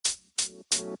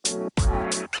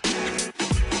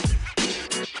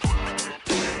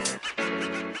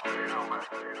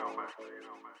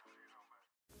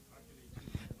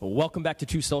Welcome back to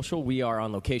True Social. We are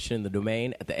on location in the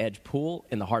Domain at the Edge Pool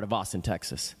in the heart of Austin,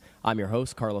 Texas. I'm your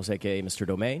host, Carlos, a.k.a. Mr.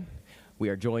 Domain. We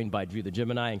are joined by Drew the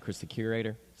Gemini and Chris the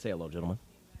Curator. Say hello, gentlemen.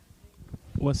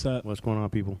 What's up? What's going on,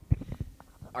 people?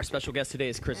 Our special guest today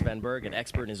is Chris VanBerg, an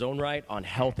expert in his own right on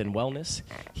health and wellness.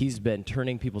 He's been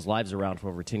turning people's lives around for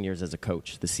over 10 years as a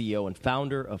coach, the CEO and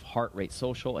founder of Heart Rate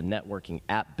Social, a networking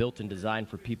app built and designed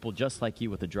for people just like you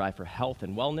with a drive for health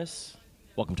and wellness.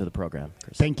 Welcome to the program,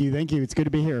 Chris. Thank you. It's good to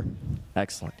be here.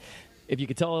 Excellent. If you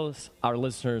could tell us, our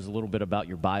listeners, a little bit about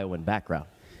your bio and background.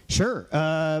 Sure.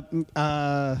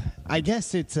 I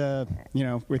guess it's,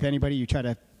 with anybody, you try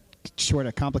to short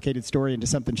a complicated story into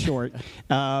something short.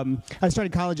 I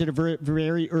started college at a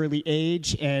very early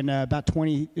age, and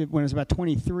when I was about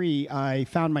 23, I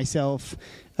found myself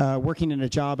working in a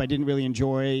job I didn't really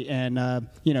enjoy, and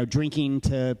drinking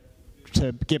to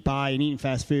get by and eating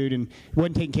fast food, and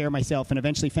wasn't taking care of myself, and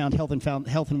eventually found health and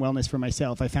wellness for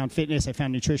myself. I found fitness, I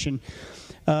found nutrition.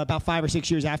 About 5 or 6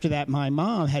 years after that, my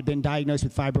mom had been diagnosed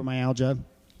with fibromyalgia.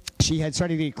 She had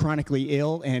started to get chronically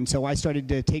ill, and so I started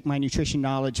to take my nutrition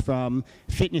knowledge from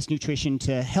fitness nutrition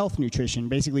to health nutrition,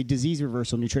 basically disease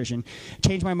reversal nutrition.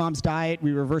 Changed my mom's diet.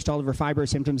 We reversed all of her fibro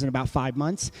symptoms in about 5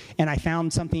 months, and I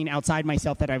found something outside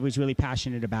myself that I was really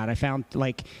passionate about. I found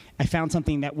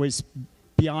something that was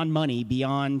beyond money,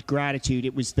 beyond gratitude.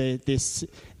 It was this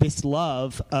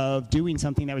love of doing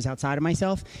something that was outside of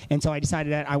myself. And so I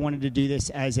decided that I wanted to do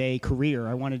this as a career.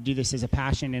 I wanted to do this as a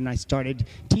passion, and I started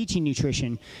teaching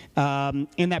nutrition.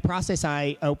 In that process,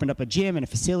 I opened up a gym and a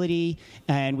facility,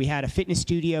 and we had a fitness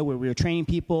studio where we were training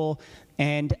people.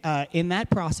 And in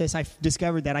that process, I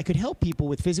discovered that I could help people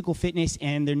with physical fitness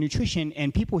and their nutrition,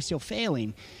 and people were still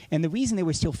failing. And the reason they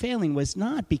were still failing was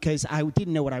not because I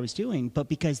didn't know what I was doing, but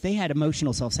because they had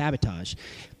emotional self-sabotage.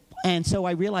 And so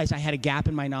I realized I had a gap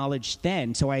in my knowledge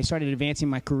then. So I started advancing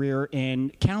my career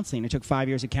in counseling. I took 5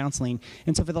 years of counseling.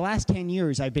 And so for the last 10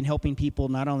 years, I've been helping people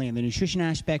not only in the nutrition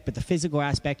aspect, but the physical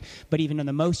aspect, but even in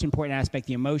the most important aspect,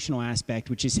 the emotional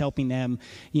aspect, which is helping them,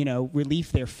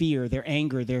 relieve their fear, their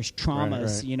anger, their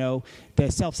traumas, right.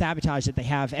 The self-sabotage that they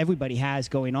have, everybody has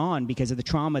going on because of the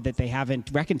trauma that they haven't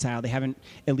reconciled, they haven't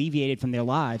alleviated from their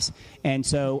lives. And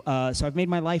so I've made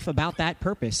my life about that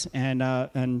purpose, and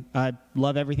I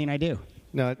love everything I do.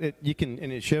 No,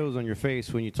 it shows on your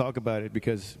face when you talk about it,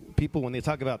 because people, when they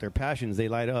talk about their passions, they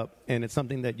light up, and it's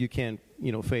something that you can't,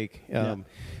 fake.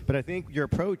 But I think your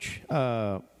approach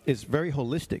is very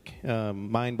holistic,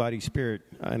 mind, body, spirit,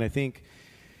 and I think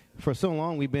for so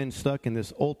long we've been stuck in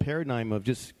this old paradigm of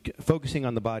just focusing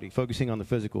on the body, focusing on the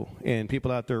physical, and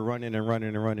people out there running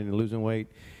and losing weight.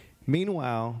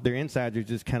 Meanwhile, their insides are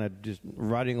just kind of just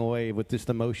rotting away with this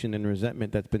emotion and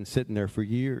resentment that's been sitting there for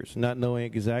years, not knowing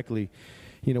exactly,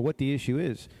 what the issue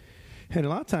is. And a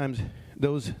lot of times,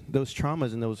 those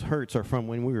traumas and those hurts are from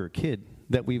when we were a kid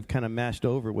that we've kind of mashed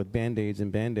over with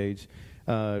Band-Aids,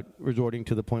 resorting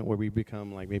to the point where we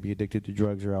become like maybe addicted to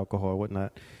drugs or alcohol or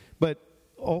whatnot. But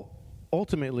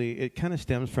ultimately, it kind of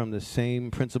stems from the same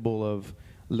principle of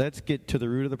let's get to the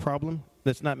root of the problem.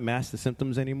 Let's not mask the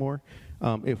symptoms anymore.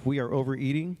 If we are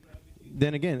overeating,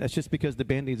 then again, that's just because the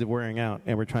Band-Aids are wearing out,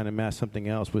 and we're trying to mask something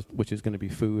else, which is going to be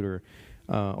food or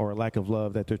a lack of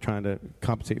love that they're trying to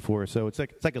compensate for. So it's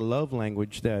like a love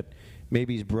language that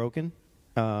maybe is broken.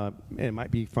 It might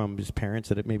be from his parents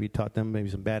that it maybe taught them maybe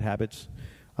some bad habits.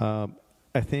 I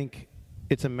think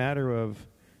it's a matter of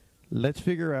let's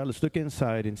look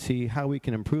inside and see how we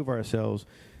can improve ourselves,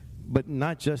 but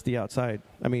not just the outside.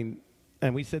 I mean,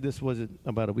 and we said this was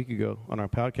about a week ago on our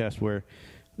podcast, where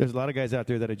there's a lot of guys out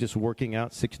there that are just working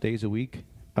out 6 days a week,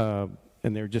 and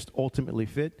they're just ultimately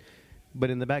fit.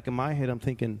 But in the back of my head, I'm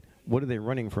thinking, what are they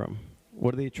running from?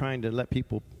 What are they trying to let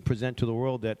people present to the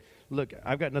world that, look,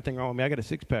 I've got nothing wrong with me. I got a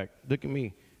six-pack. Look at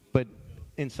me. But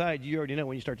inside, you already know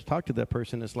when you start to talk to that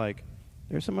person, it's like,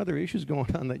 there's some other issues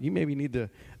going on that you maybe need to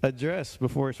address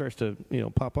before it starts to,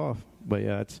 pop off. But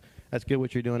yeah, that's good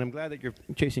what you're doing. I'm glad that you're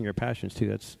chasing your passions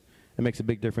too. It makes a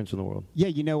big difference in the world. Yeah,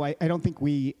 I don't think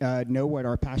we know what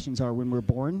our passions are when we're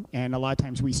born, and a lot of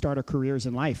times we start our careers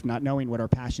in life not knowing what our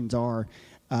passions are.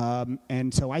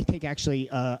 And so I think actually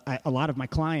a lot of my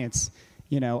clients,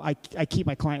 I keep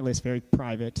my client list very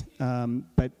private,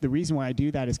 but the reason why I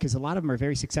do that is because a lot of them are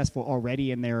very successful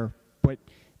already in their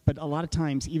But a lot of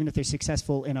times, even if they're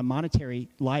successful in a monetary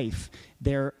life,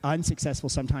 they're unsuccessful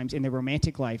sometimes in their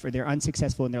romantic life, or they're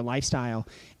unsuccessful in their lifestyle,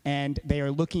 and they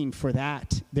are looking for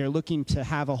that. They're looking to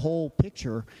have a whole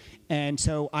picture. And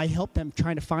so I help them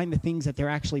trying to find the things that they're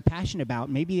actually passionate about.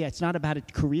 Maybe that's not about a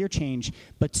career change,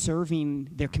 but serving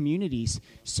their communities,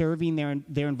 serving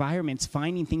their environments,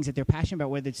 finding things that they're passionate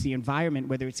about, whether it's the environment,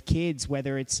 whether it's kids,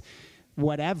 whether it's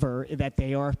whatever that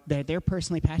they're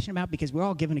personally passionate about, because we're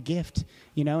all given a gift,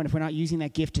 and if we're not using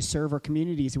that gift to serve our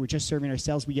communities and we're just serving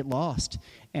ourselves, we get lost.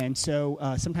 And so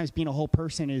sometimes being a whole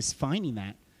person is finding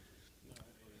that.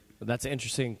 That's an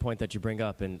interesting point that you bring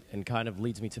up, and kind of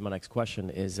leads me to my next question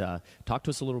is talk to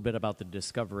us a little bit about the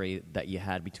discovery that you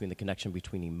had between the connection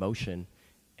between emotion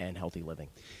and healthy living.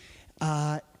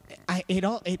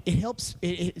 It helps.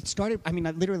 It started. I mean,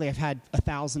 literally, I've had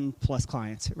 1,000+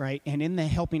 clients, right? And in the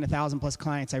helping 1,000+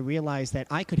 clients, I realized that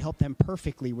I could help them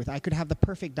perfectly I could have the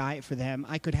perfect diet for them.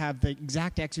 I could have the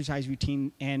exact exercise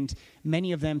routine, and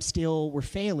many of them still were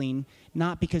failing,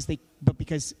 not because but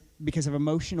because of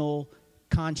emotional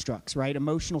constructs, right?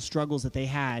 Emotional struggles that they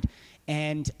had,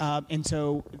 and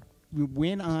so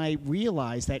when I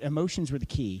realized that emotions were the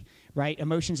key, right?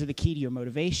 Emotions are the key to your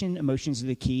motivation. Emotions are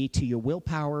the key to your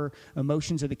willpower.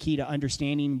 Emotions are the key to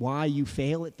understanding why you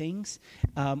fail at things,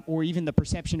 or even the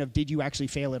perception of did you actually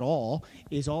fail at all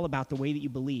is all about the way that you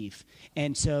believe.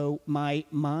 And so my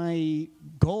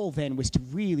goal then was to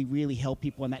really, really help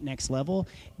people on that next level,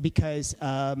 because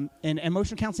and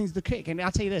emotional counseling is the kick. And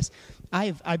I'll tell you this,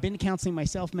 I've been to counseling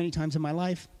myself many times in my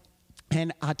life,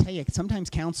 and I'll tell you, sometimes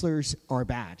counselors are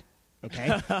bad.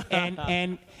 Okay,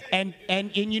 and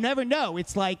you never know.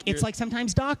 It's like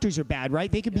sometimes doctors are bad,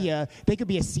 right? They could be a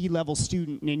C-level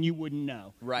student and you wouldn't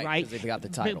know, right? Because they got the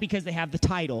title. Because they have the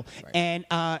title, right.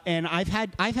 And I've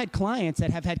had clients that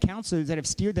have had counselors that have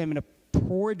steered them in a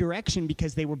poor direction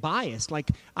because they were biased. Like,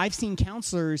 I've seen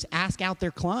counselors ask out their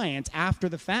clients after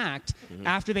the fact,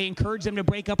 after they encourage them to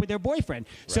break up with their boyfriend.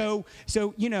 Right.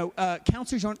 So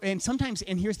counselors aren't, and sometimes,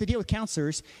 and here's the deal with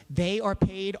counselors, they are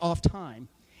paid off time.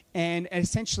 And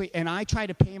essentially, I try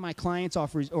to pay my clients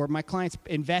off, or my clients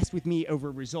invest with me over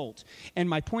a result. And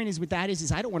my point is with that is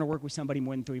I don't want to work with somebody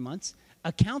more than 3 months.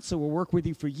 A counselor will work with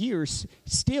you for years,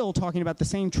 still talking about the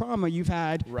same trauma you've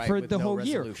had for the whole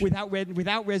year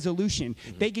without resolution.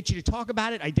 Mm-hmm. They get you to talk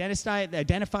about it, identify it. They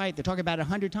talk about it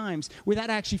 100 times without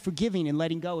actually forgiving and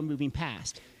letting go and moving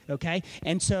past. Okay?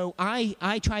 And so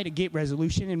I try to get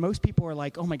resolution, and most people are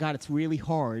like, oh my God, it's really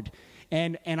hard.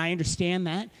 And I understand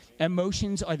that.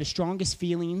 Emotions are the strongest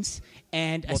feelings,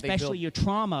 and especially your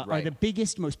trauma are the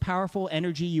biggest, most powerful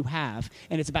energy you have.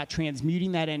 And it's about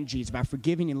transmuting that energy. It's about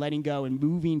forgiving and letting go and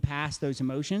moving past those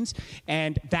emotions.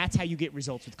 And that's how you get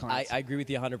results with clients. I agree with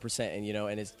you 100%.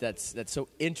 And that's so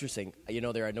interesting.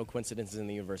 There are no coincidences in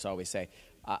the universe, I always say.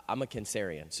 I'm a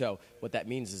Cancerian. So what that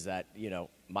means is that,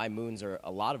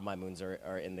 a lot of my moons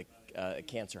are in the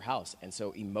Cancer house. And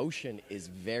so emotion is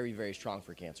very, very strong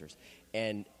for Cancers.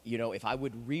 And, if I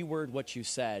would reword what you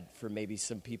said for maybe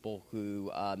some people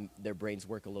who their brains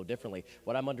work a little differently,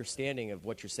 what I'm understanding of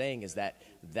what you're saying is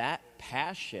that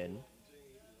passion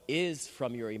is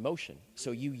from your emotion.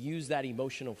 So you use that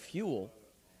emotional fuel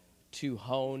to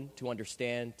hone, to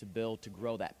understand, to build, to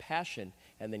grow that passion,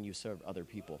 and then you serve other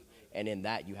people. And in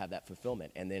that, you have that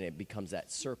fulfillment. And then it becomes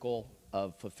that circle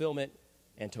of fulfillment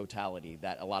and totality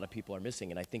that a lot of people are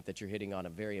missing. And I think that you're hitting on a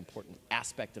very important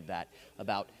aspect of that,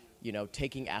 about,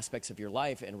 taking aspects of your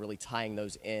life and really tying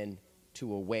those in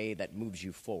to a way that moves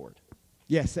you forward.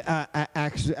 Yes,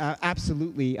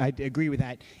 absolutely. I agree with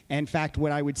that. In fact,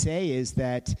 what I would say is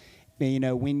that,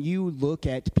 when you look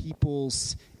at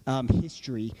people's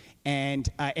history and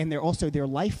their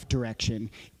life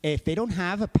direction, if they don't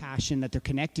have a passion that they're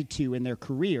connected to in their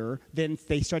career, then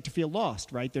they start to feel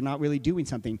lost, right? They're not really doing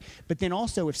something. But then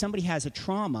also, if somebody has a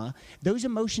trauma, those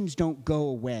emotions don't go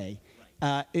away.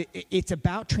 It's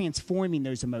about transforming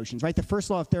those emotions, right? The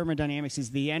first law of thermodynamics is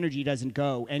the energy doesn't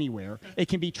go anywhere. It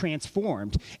can be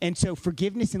transformed. And so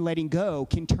forgiveness and letting go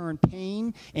can turn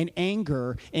pain and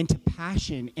anger into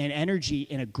passion and energy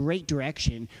in a great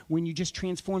direction when you just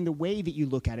transform the way that you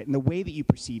look at it and the way that you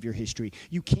perceive your history.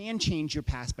 You can change your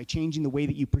past by changing the way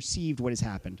that you perceived what has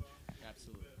happened.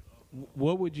 Absolutely.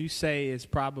 What would you say is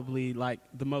probably like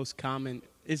the most common?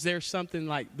 Is there something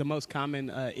like the most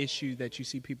common issue that you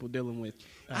see people dealing with?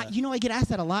 I get asked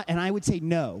that a lot, and I would say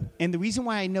no. And the reason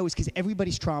why I know is because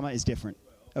everybody's trauma is different.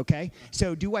 Okay?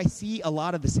 So do I see a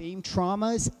lot of the same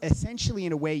traumas? Essentially,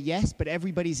 in a way, yes, but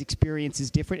everybody's experience is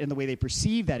different, and the way they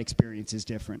perceive that experience is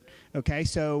different. Okay?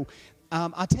 So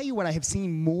I'll tell you what I have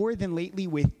seen more than lately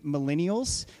with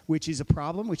millennials, which is a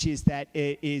problem, which is that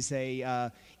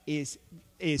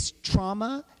is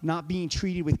trauma not being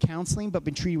treated with counseling but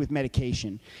been treated with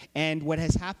medication. And what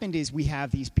has happened is we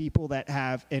have these people that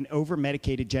have an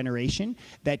over-medicated generation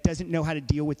that doesn't know how to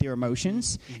deal with their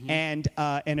emotions, and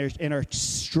are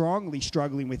strongly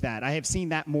struggling with that. I have seen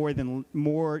that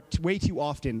way too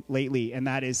often lately, and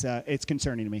that is it's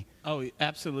concerning to me. Oh,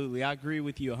 absolutely. I agree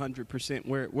with you 100%.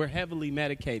 We're heavily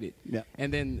medicated. Yeah.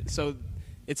 And then so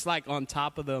it's like on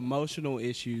top of the emotional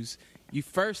issues, you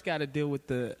first got to deal with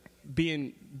the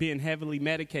being heavily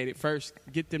medicated first,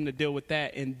 get them to deal with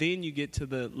that, and then you get to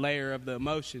the layer of the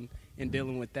emotion and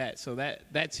dealing with that. So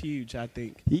that's huge, I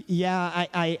think. Yeah,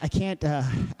 I can't.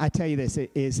 I tell you this,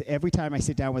 is every time I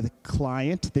sit down with a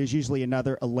client, there's usually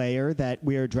a layer that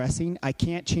we're addressing. I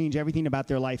can't change everything about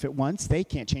their life at once. They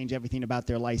can't change everything about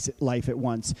their life at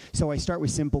once. So I start with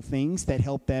simple things that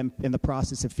help them in the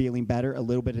process of feeling better a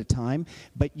little bit at a time.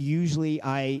 But usually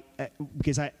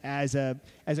because as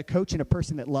a coach and a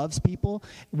person that loves people,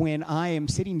 when I am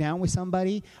sitting down with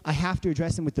somebody, I have to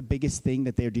address them with the biggest thing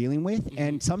that they're dealing with.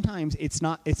 And sometimes it's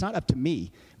not up to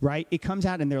me, right? It comes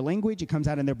out in their language, it comes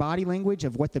out in their body language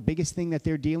of what the biggest thing that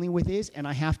they're dealing with is, and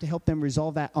I have to help them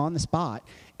resolve that on the spot.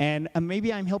 And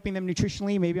maybe I'm helping them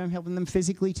nutritionally, maybe I'm helping them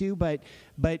physically too, but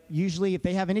usually if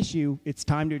they have an issue, it's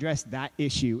time to address that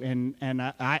issue, and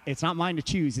it's not mine to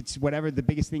choose. It's whatever the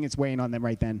biggest thing that's weighing on them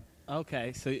right then.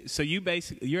 Okay, so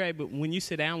you're able, when you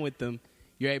sit down with them,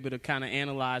 you're able to kind of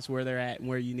analyze where they're at and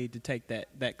where you need to take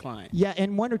that client. Yeah,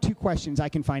 and 1 or 2 questions I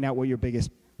can find out what your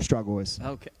biggest struggle is.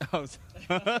 Okay. Oh.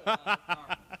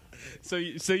 So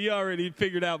you already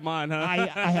figured out mine, huh?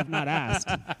 I have not asked.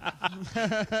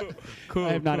 Cool.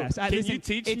 I have not asked. Can you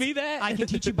teach me that? I can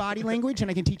teach you body language and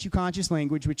I can teach you conscious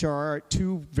language, which are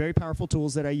 2 very powerful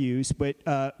tools that I use. But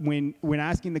when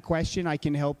asking the question, I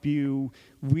can help you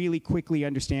really quickly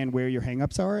understand where your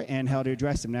hang-ups are and how to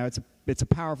address them. Now, it's a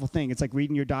powerful thing. It's like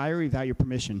reading your diary without your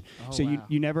permission. Oh, so wow.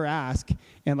 you never ask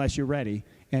unless you're ready.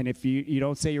 And if you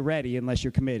don't say you're ready unless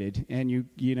you're committed, and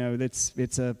it's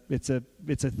a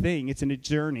thing, it's a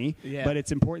journey, yeah. But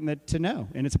it's important to know,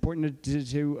 and it's important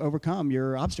to overcome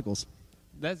your obstacles.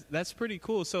 That's pretty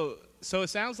cool. So it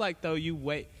sounds like though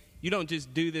you don't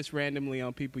just do this randomly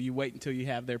on people. You wait until you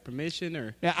have their permission,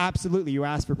 or yeah, absolutely. You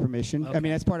ask for permission. Okay. I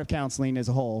mean, that's part of counseling as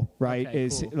a whole, right? Okay,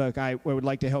 cool. Look, I would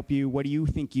like to help you. What do you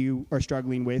think you are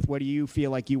struggling with? What do you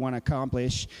feel like you want to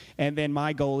accomplish? And then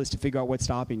my goal is to figure out what's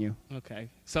stopping you. Okay.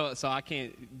 So I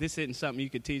can't. This isn't something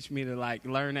you could teach me to like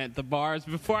learn at the bars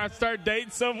before I start dating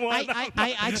someone.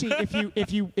 I actually,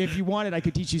 if you wanted, I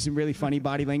could teach you some really funny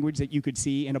body language that you could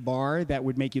see in a bar that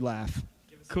would make you laugh.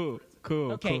 Cool.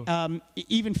 Okay. Cool.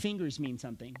 Even fingers mean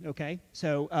something. Okay.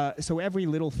 So every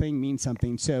little thing means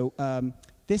something. So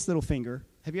this little finger.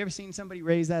 Have you ever seen somebody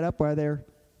raise that up while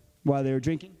they're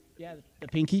drinking? Yeah, the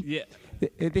pinky. Yeah.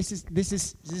 This is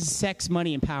sex,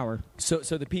 money, and power. So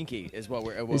the pinky is what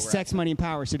we're It's sex, asking. money, and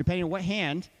power. So depending on what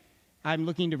hand I'm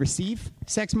looking to receive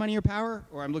sex, money, or power,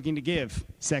 or I'm looking to give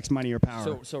sex, money, or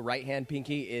power. So right hand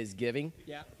pinky is giving.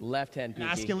 Yeah. Left hand pinky.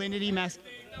 Masculinity,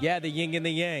 Yeah, the yin and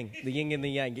the yang. The yin and the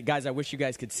yang. Guys, I wish you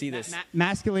guys could see this.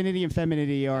 masculinity and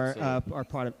femininity are Absolutely.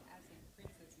 part of.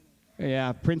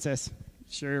 Yeah, princess.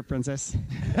 Sure, princess.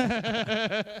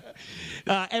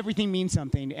 Everything means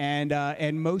something,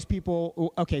 and most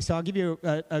people. Okay, so I'll give you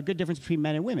a good difference between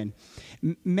men and women.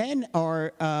 Men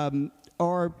are.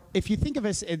 Or if you think of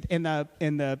us in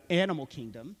the animal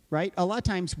kingdom, right? A lot of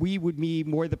times we would be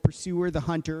more the pursuer, the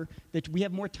hunter, that we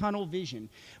have more tunnel vision.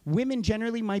 Women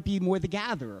generally might be more the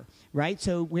gatherer, right?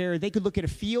 So where they could look at a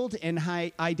field and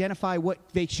identify what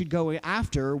they should go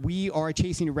after, we are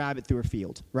chasing a rabbit through a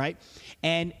field, right?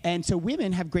 And so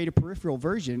women have greater peripheral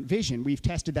vision. We've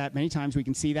tested that many times. We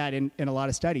can see that in a lot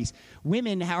of studies.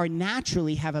 Women are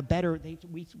naturally have a better,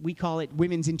 we call it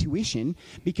women's intuition,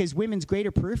 because women's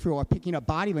greater peripheral are picking up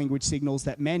body language signals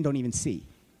that men don't even see.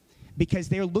 Because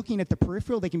they're looking at the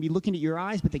peripheral, they can be looking at your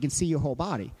eyes, but they can see your whole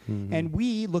body. Mm-hmm. And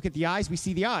we look at the eyes, we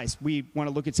see the eyes. We want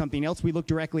to look at something else, we look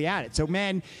directly at it. So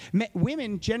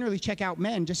women generally check out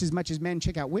men just as much as men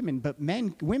check out women, but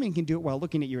women can do it while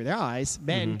looking at their eyes.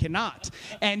 Men cannot.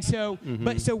 And so,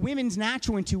 so women's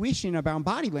natural intuition about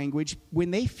body language, when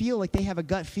they feel like they have a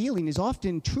gut feeling, is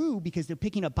often true because they're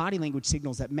picking up body language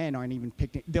signals that men aren't even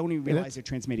don't even realize they're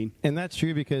transmitting. And that's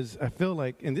true because I feel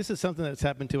like, and this is something that's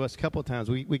happened to us a couple of times.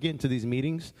 We get into these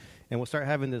meetings and we'll start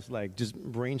having this like just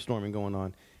brainstorming going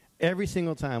on. Every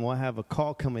single time we'll have a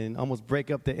call come in, almost break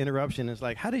up the interruption. It's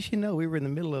like, how did she know we were in the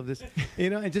middle of this?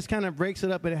 It just kind of breaks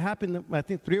it up. And it happened, I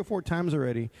think, 3 or 4 times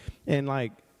already. And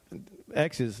like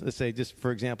exes, let's say, just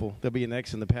for example, there'll be an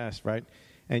ex in the past, right?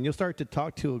 And you'll start to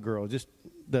talk to a girl, just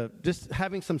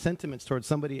having some sentiments towards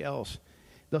somebody else.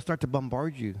 they'll start to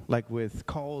bombard you like with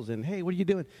calls and, hey, what are you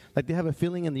doing? Like they have a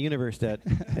feeling in the universe that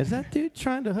is that dude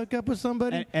trying to hook up with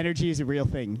somebody? Energy is a real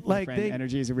thing. Like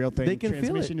energy is a real thing. They can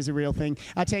Transmission feel it. is a real thing.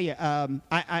 I'll tell you,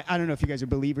 I don't know if you guys are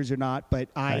believers or not, but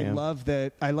I love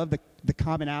the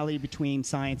commonality between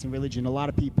science and religion. A lot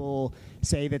of people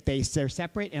say that they're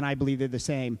separate, and I believe they're the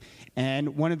same.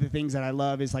 And one of the things that I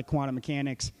love is like quantum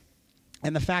mechanics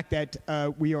and the fact that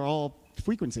we are all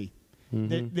frequency.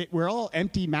 That we're all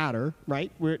empty matter,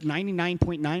 right? We're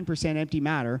 99.9% empty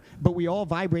matter, but we all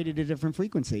vibrate at a different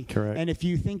frequency. Correct. And if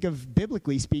you think of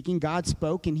biblically speaking, God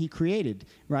spoke and he created,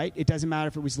 right? It doesn't matter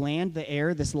if it was land, the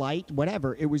air, this light,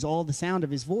 whatever. It was all the sound of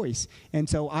his voice. And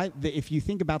so if you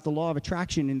think about the law of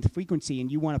attraction and the frequency and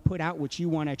you want to put out what you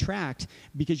want to attract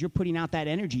because you're putting out that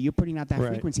energy, you're putting out that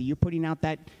frequency, you're putting out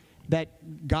that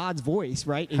God's voice,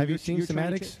 right? And Have you seen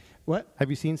somatics? What? Have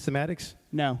you seen somatics?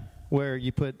 No. Where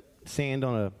you put sand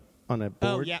on a board.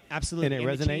 Oh, yeah, absolutely. And it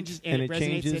resonates. And it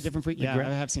resonates at different frequencies. Yeah,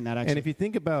 I have seen that, actually. And if you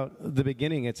think about the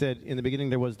beginning, it said, in the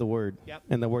beginning there was the Word. Yep.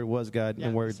 And the Word was God. Yeah,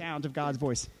 and Word. the sound of God's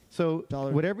voice. So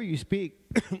whatever you speak,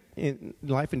 in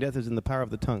life and death is in the power of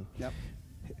the tongue. Yep.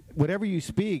 Whatever you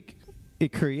speak,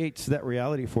 it creates that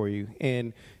reality for you.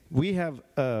 And we have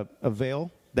a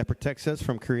veil that protects us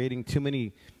from creating too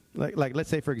many. Like let's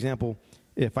say, for example,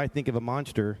 if I think of a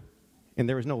monster and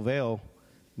there was no veil,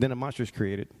 then a monster is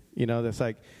created. You know, that's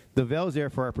like the veil is there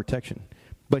for our protection.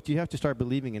 But you have to start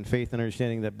believing in faith and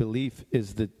understanding that belief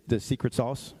is the secret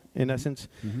sauce, in essence.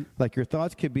 Mm-hmm. Like your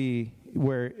thoughts could be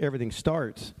where everything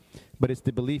starts, but it's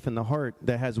the belief in the heart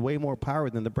that has way more power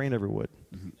than the brain ever would,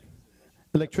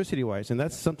 electricity-wise. And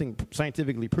that's something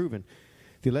scientifically proven.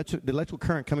 The electrical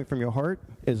current coming from your heart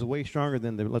is way stronger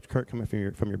than the electrical current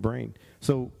coming from your brain.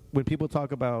 So when people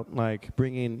talk about like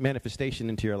bringing manifestation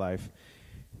into your life,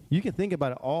 you can think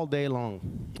about it all day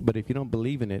long, but if you don't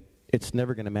believe in it, it's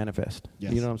never going to manifest.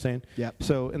 Yes. You know what I'm saying? Yep.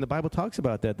 So, and the Bible talks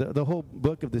about that. The whole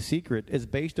book of The Secret is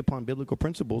based upon biblical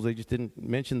principles. They just didn't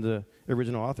mention the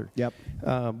original author. Yep.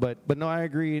 But no, I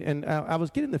agree. And I was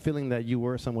getting the feeling that you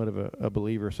were somewhat of a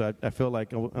believer. So I feel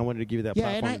like I wanted to give you that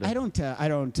platform. Yeah,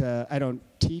 and I don't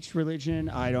teach religion.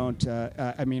 I don't.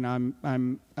 I mean,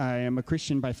 I am a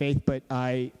Christian by faith, but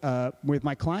with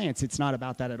my clients, it's not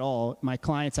about that at all. My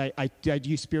clients, I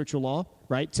use spiritual law,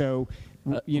 right? So.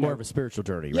 More of a spiritual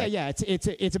journey, right? Yeah.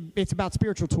 It's about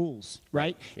spiritual tools,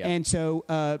 right? Yeah. And so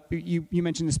you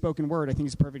mentioned the spoken word. I think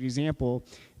it's a perfect example.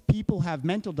 People have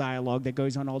mental dialogue that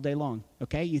goes on all day long,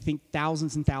 okay? You think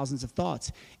thousands and thousands of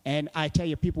thoughts. And I tell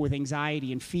you, people with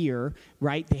anxiety and fear,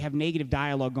 right, they have negative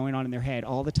dialogue going on in their head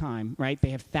all the time, right?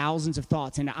 They have thousands of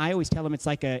thoughts. And I always tell them it's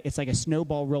like a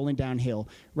snowball rolling downhill,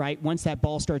 right? Once that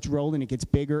ball starts rolling, it gets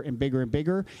bigger and bigger and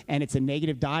bigger, and it's a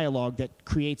negative dialogue that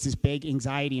creates this big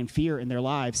anxiety and fear in their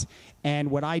lives. And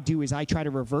what I do is I try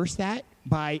to reverse that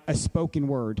by a spoken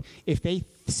word. If they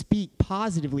speak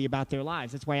positively about their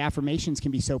lives, that's why affirmations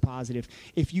can be so positive.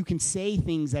 If you can say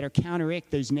things that are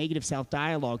counteract those negative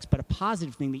self-dialogues, but a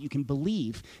positive thing that you can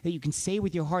believe, that you can say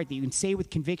with your heart, that you can say with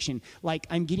conviction, like,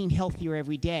 I'm getting healthier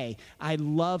every day, I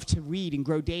love to read and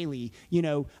grow daily, you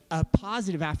know, a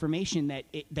positive affirmation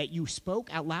that you spoke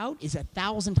out loud is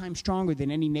 1,000 times stronger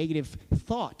than any negative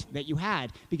thought that you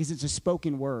had, because it's a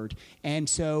spoken word. And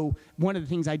so one of the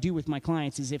things I do with my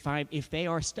clients is if they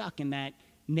are stuck in that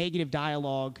negative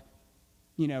dialogue,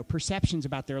 you know, perceptions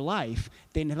about their life,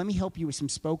 then let me help you with some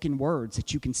spoken words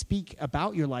that you can speak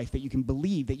about your life, that you can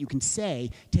believe, that you can say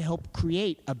to help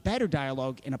create a better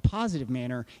dialogue in a positive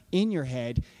manner in your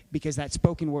head, because that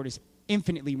spoken word is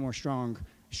infinitely more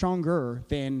stronger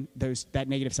than that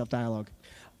negative self-dialogue.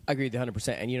 I agree with you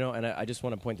 100%. And, you know, and I just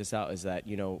want to point this out is that,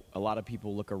 you know, a lot of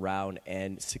people look around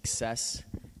and success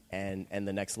and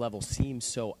the next level seems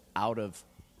so out of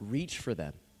reach for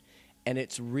them. And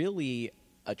it's really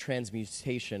a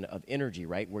transmutation of energy,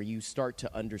 right, where you start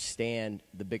to understand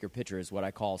the bigger picture is what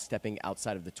I call stepping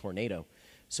outside of the tornado.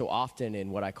 So often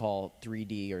in what I call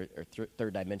 3D or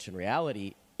third dimension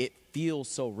reality, it feels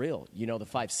so real. You know, the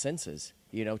five senses,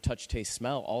 you know, touch, taste,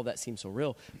 smell, all that seems so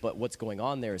real. But what's going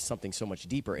on there is something so much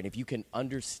deeper. And if you can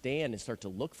understand and start to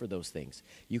look for those things,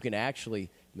 you can actually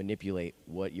manipulate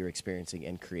what you're experiencing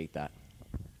and create that.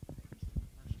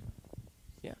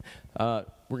 Yeah.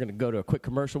 We're going to go to a quick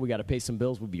commercial. We got to pay some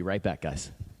bills. We'll be right back,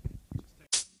 guys.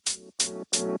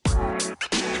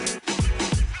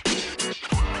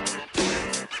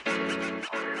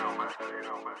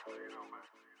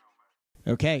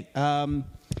 Okay.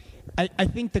 I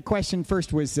think the question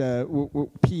first was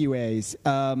PUAs.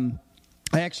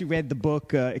 I actually read the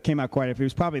book. It came out it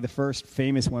was probably the first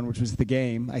famous one, which was The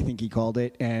Game, I think he called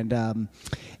it. And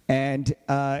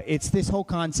it's this whole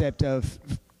concept of,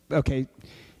 okay,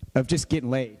 just getting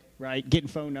laid, right? Getting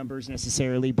phone numbers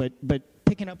necessarily, but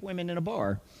picking up women in a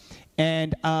bar.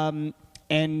 And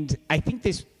I think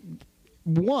this,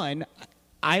 one,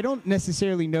 I don't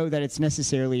necessarily know that it's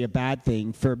necessarily a bad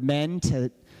thing for men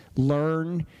to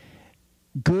learn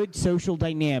good social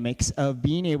dynamics of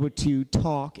being able to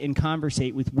talk and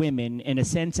conversate with women in a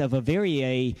sense of a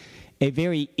very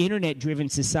internet-driven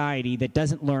society that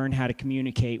doesn't learn how to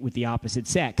communicate with the opposite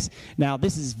sex. Now,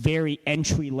 this is very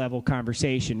entry-level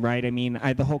conversation, right? I mean,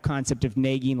 the whole concept of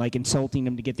nagging, like insulting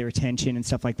them to get their attention and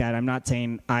stuff like that, I'm not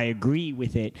saying I agree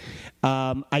with it.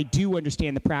 I do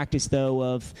understand the practice, though,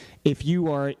 of if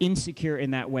you are insecure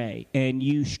in that way and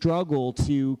you struggle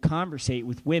to conversate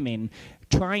with women,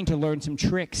 trying to learn some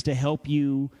tricks to help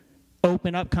you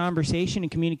open up conversation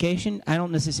and communication, I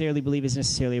don't necessarily believe is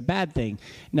necessarily a bad thing.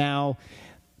 Now,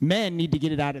 men need to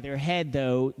get it out of their head,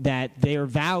 though, that their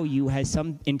value has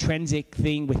some intrinsic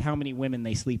thing with how many women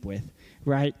they sleep with,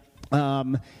 right?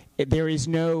 There is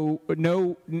no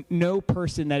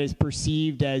person that is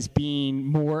perceived as being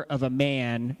more of a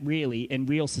man, really, in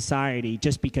real society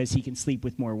just because he can sleep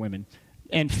with more women.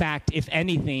 In fact, if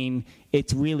anything,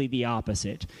 it's really the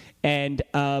opposite. And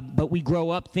but we grow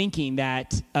up thinking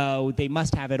that they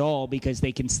must have it all because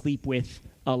they can sleep with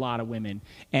a lot of women.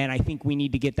 And I think we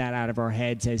need to get that out of our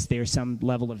heads as there's some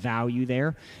level of value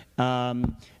there.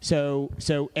 So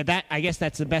that, I guess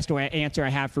that's the best answer I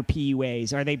have for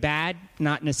PUAs. Are they bad?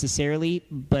 Not necessarily,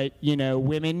 but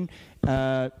women,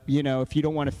 if you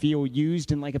don't want to feel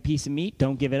used in like a piece of meat,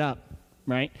 don't give it up.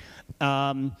 Right,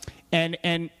 and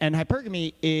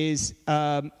hypergamy is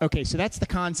okay. So that's the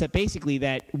concept, basically,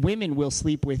 that women will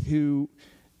sleep with who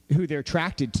they're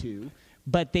attracted to,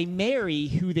 but they marry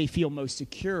who they feel most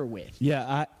secure with.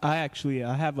 Yeah, I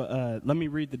have a. Let me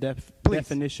read the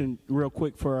definition real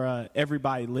quick for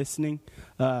everybody listening.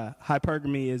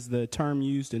 Hypergamy is the term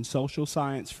used in social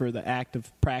science for the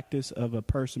active practice of a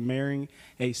person marrying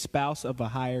a spouse of a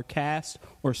higher caste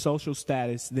or social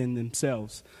status than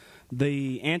themselves.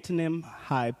 The antonym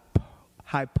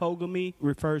hypogamy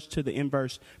refers to the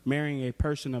inverse, marrying a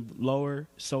person of lower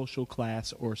social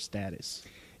class or status.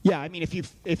 Yeah, I mean, if you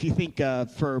think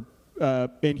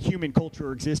in human culture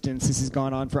or existence, this has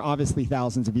gone on for obviously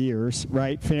thousands of years,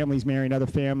 right? Families marrying other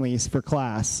families for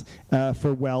class,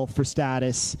 for wealth, for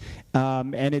status,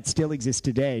 and it still exists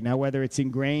today. Now, whether it's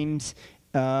ingrained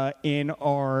in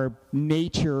our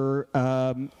nature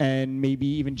and maybe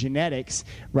even genetics,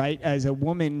 right? As a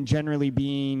woman generally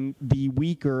being the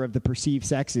weaker of the perceived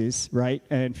sexes, right,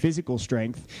 and physical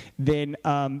strength, then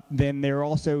they're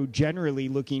also generally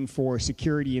looking for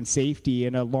security and safety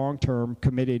in a long-term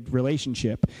committed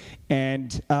relationship.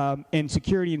 And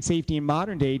security and safety in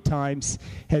modern day times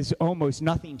has almost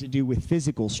nothing to do with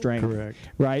physical strength. Correct.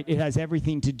 Right? It has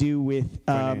everything to do with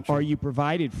are you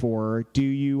provided for? Do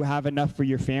you have enough for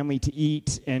your family to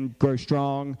eat and grow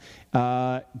strong,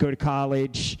 go to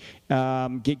college,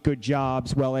 get good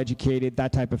jobs, well-educated,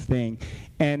 that type of thing.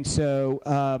 And so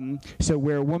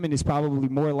where a woman is probably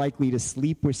more likely to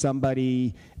sleep with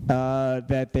somebody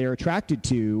that they're attracted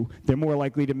to, they're more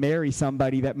likely to marry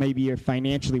somebody that maybe are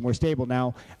financially more stable.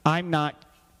 Now, I'm not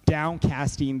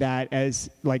downcasting that as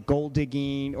like gold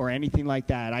digging or anything like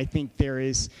that. I think there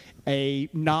is a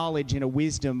knowledge and a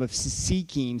wisdom of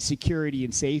seeking security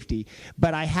and safety.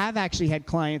 But I have actually had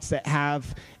clients that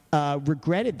have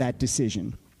regretted that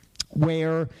decision,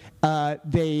 where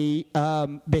they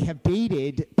have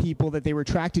dated people that they were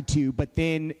attracted to, but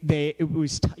then it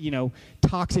was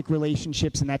toxic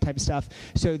relationships and that type of stuff.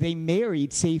 So they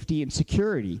married safety and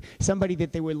security, somebody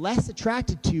that they were less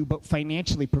attracted to but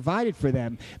financially provided for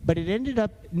them. But it ended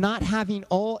up not having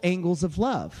all angles of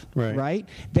love, right?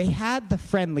 They had the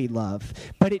friendly love,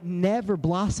 but it never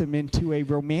blossomed into a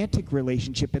romantic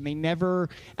relationship, and they never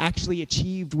actually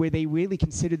achieved where they really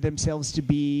considered themselves to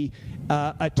be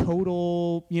a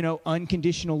total,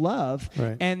 unconditional love,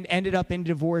 and ended up in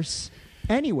divorce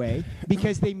anyway,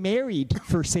 because they married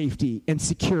for safety and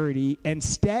security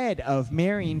instead of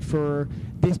marrying for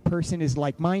this person is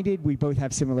like-minded, we both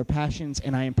have similar passions,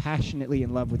 and I am passionately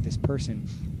in love with this person.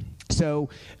 So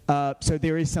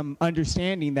there is some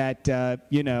understanding that,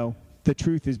 the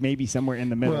truth is maybe somewhere in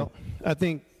the middle. Well, I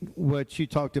think what you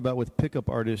talked about with pickup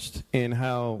artists and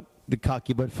how the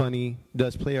cocky but funny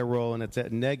does play a role, and it's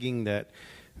that negging that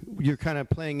you're kind of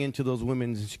playing into those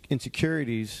women's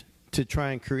insecurities to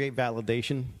try and create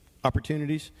validation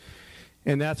opportunities.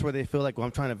 And that's where they feel like, well,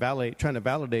 I'm trying to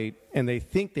validate, and they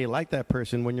think they like that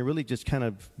person when you're really just kind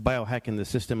of biohacking the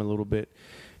system a little bit.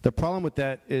 The problem with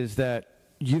that is that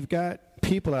you've got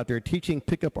people out there teaching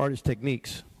pickup artist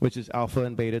techniques, which is alpha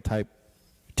and beta type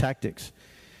tactics.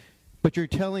 But you're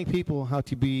telling people how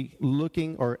to be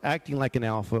looking or acting like an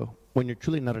alpha when you're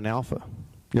truly not an alpha.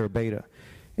 You're a beta.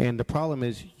 And the problem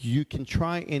is you can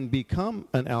try and become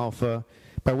an alpha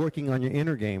by working on your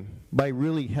inner game, by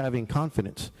really having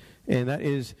confidence. And that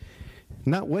is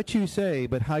not what you say,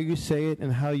 but how you say it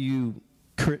and how you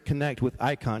connect with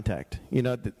eye contact. You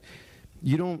know,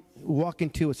 you don't walk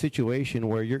into a situation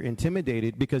where you're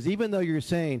intimidated, because even though you're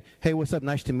saying, hey, what's up,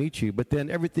 nice to meet you, but then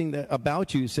everything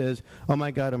about you says, oh my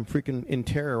God, I'm freaking in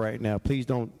terror right now, please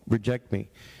don't reject me.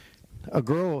 A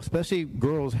girl, especially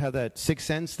girls, have that sixth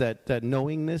sense, that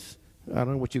knowingness, I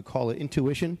don't know what you call it,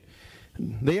 intuition.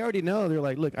 They already know. They're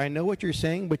like, look, I know what you're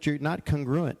saying, but you're not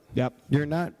congruent. Yep. You're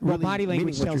not really body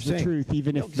language tells the truth,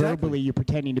 even if verbally you're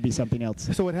pretending to be something else.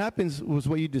 So what happens was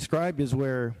what you described is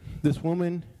where this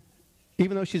woman,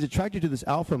 even though she's attracted to this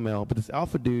alpha male, but this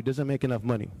alpha dude doesn't make enough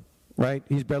money, right?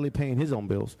 He's barely paying his own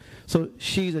bills. So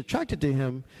she's attracted to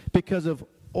him because of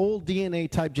old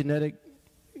DNA type genetic.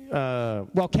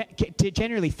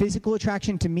 Generally, physical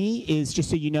attraction to me is, just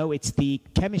so you know, it's the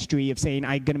chemistry of saying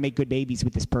I'm going to make good babies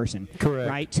with this person. Correct.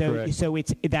 Right. So, correct. So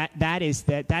it's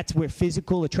that's where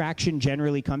physical attraction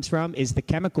generally comes from, is the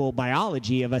chemical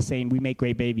biology of us saying we make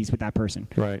great babies with that person.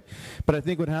 Right. But I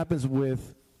think what happens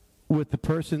with the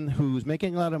person who's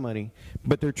making a lot of money,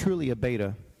 but they're truly a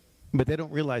beta, but they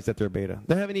don't realize that they're beta.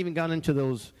 They haven't even gone into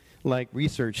those like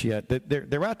research yet.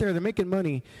 They're out there, they're making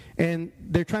money, and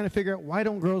they're trying to figure out, why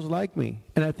don't girls like me?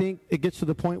 And I think it gets to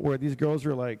the point where these girls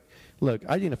are like, look,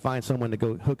 I need to find someone to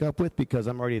go hook up with because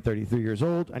I'm already 33 years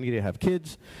old. I need to have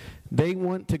kids. They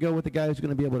want to go with the guy who's going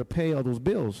to be able to pay all those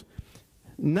bills.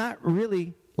 Not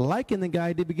really liking the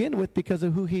guy to begin with because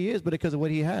of who he is, but because of what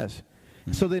he has.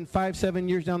 So then 5-7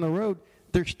 years down the road,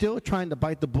 they're still trying to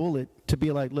bite the bullet to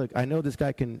be like, look, I know this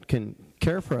guy can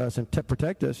care for us and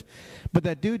protect us, but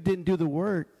that dude didn't do the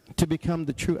work to become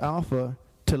the true alpha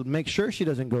to make sure she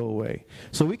doesn't go away.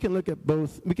 So we can look at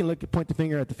both. We can point the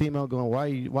finger at the female going,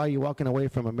 why are you walking away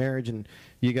from a marriage and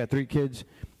you got 3 kids?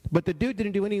 But the dude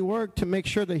didn't do any work to make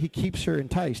sure that he keeps her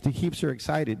enticed, he keeps her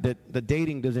excited, that the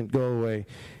dating doesn't go away,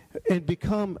 and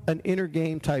become an inner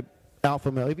game type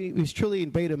alpha male. If he's truly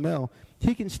in beta male,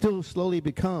 he can still slowly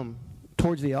become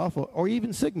towards the alpha, or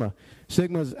even sigma.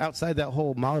 Sigma's outside that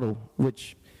whole model,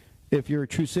 which if you're a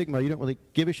true sigma, you don't really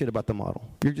give a shit about the model.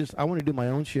 You're just, I want to do my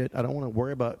own shit. I don't want to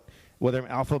worry about whether I'm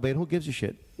alpha or beta. Who gives a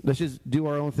shit? Let's just do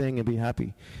our own thing and be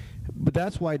happy. But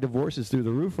that's why divorce is through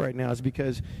the roof right now, is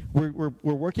because we're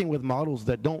working with models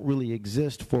that don't really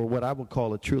exist for what I would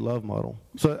call a true love model.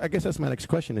 So I guess that's my next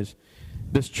question is,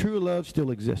 does true love still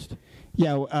exist?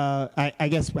 Yeah, I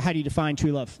guess, how do you define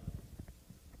true love?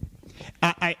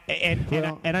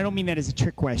 And I don't mean that as a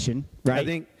trick question,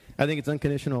 right? I think it's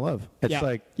unconditional love.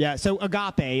 It's So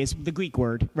agape is the Greek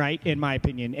word, right? In my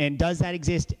opinion, and does that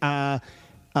exist?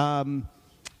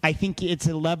 I think it's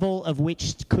a level of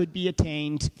which could be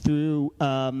attained through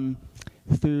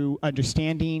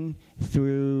understanding,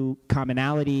 through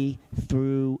commonality,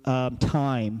 through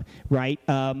time, right?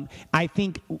 I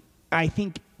think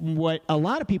what a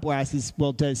lot of people ask is,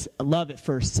 well, does love at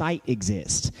first sight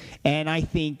exist? And I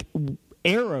think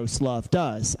eros love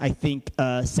does. I think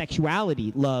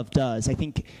sexuality love does. I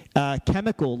think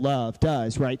chemical love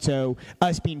does, right? So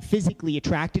us being physically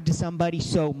attracted to somebody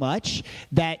so much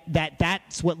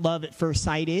that's what love at first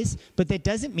sight is. But that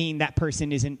doesn't mean that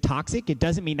person isn't toxic. It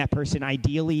doesn't mean that person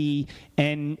ideally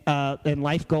and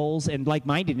life goals and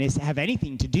like-mindedness have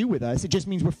anything to do with us. It just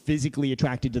means we're physically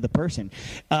attracted to the person.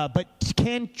 But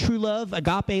can true love,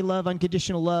 agape love,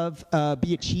 unconditional love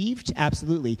be achieved?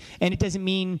 Absolutely. And it doesn't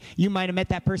mean you might have met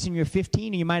that person when you're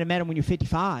 15 and you might have met him when you're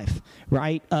 55,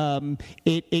 right?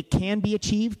 It can be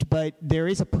achieved, but there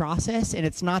is a process, and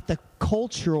it's not the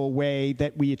cultural way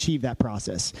that we achieve that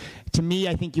process. To me,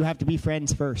 I think you have to be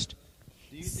friends first.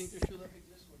 Do you think true love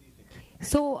exists? What do you think?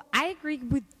 So I agree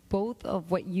with both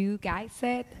of what you guys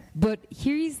said, but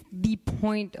here is the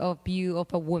point of view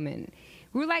of a woman.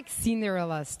 We're like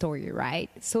Cinderella's story, right?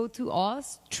 So to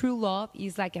us, true love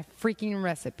is like a freaking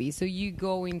recipe. So you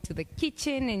go into the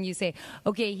kitchen and you say,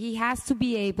 okay, he has to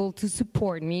be able to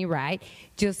support me, right?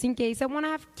 Just in case I want to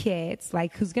have kids,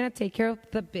 like who's going to take care of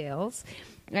the bills?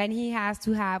 And he has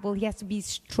to be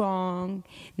strong,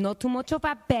 not too much of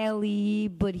a belly,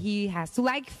 but he has to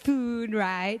like food,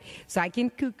 right? So I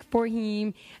can cook for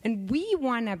him. And we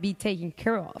want to be taken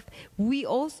care of. We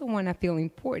also want to feel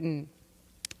important.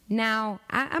 Now,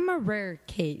 I'm a rare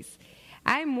case.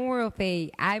 I'm a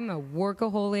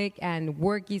workaholic, and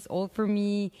work is all for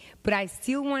me, but I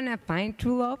still want to find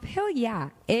true love. Hell yeah,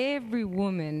 every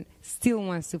woman still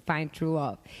wants to find true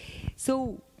love.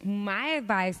 So my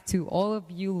advice to all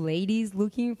of you ladies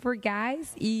looking for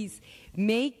guys is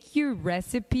make your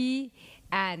recipe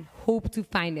and hope to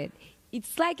find it.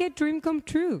 It's like a dream come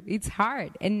true. It's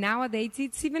hard. And nowadays,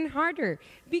 it's even harder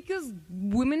because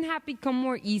women have become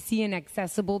more easy and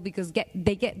accessible because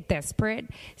they get desperate,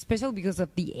 especially because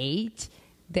of the age.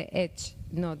 The age.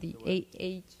 The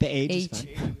age is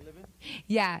fine.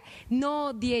 Yeah.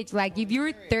 No, the age. Like, if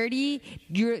you're 30,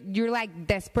 you're like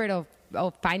desperate of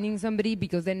finding somebody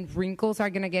because then wrinkles are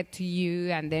going to get to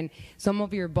you and then some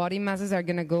of your body masses are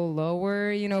going to go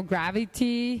lower,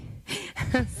 gravity.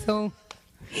 So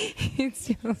it's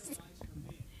just...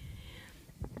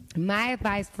 My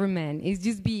advice for men is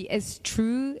just be as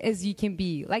true as you can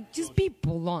be. Like, just be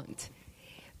blunt.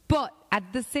 But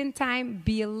at the same time,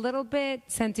 be a little bit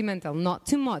sentimental, not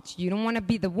too much. You don't want to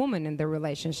be the woman in the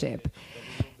relationship.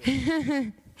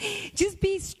 Just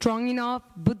be strong enough,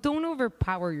 but don't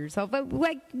overpower yourself.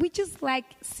 Like, we just like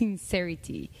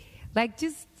sincerity. Like,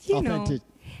 just,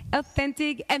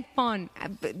 authentic and fun.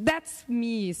 That's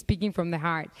me speaking from the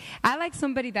heart. I like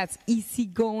somebody that's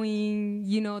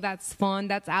easygoing, that's fun,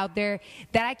 that's out there,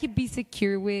 that I could be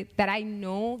secure with, that I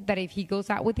know that if he goes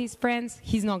out with his friends,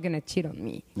 he's not going to cheat on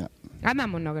me. Yeah. I'm a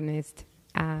monogamist,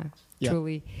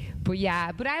 truly. But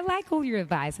I like all your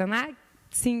advice. I like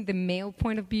seeing the male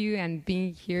point of view and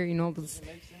being here in all those... Does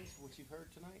it make sense what you've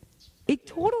heard tonight? It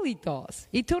totally does.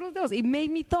 It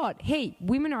made me thought, hey,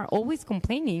 women are always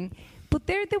complaining, but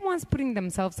they're the ones putting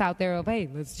themselves out there of, hey,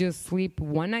 let's just sleep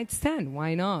one night stand.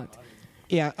 Why not?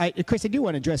 Yeah, Chris, I do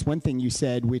want to address one thing you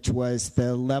said, which was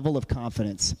the level of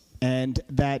confidence. And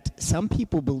that some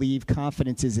people believe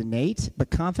confidence is innate,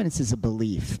 but confidence is a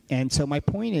belief. And so my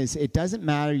point is, it doesn't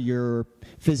matter your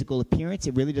physical appearance.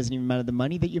 It really doesn't even matter the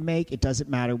money that you make. It doesn't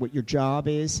matter what your job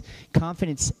is.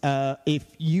 Confidence, if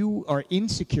you are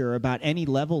insecure about any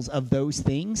levels of those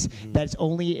things, that's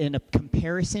only in a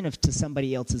comparison to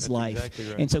somebody else's life. Exactly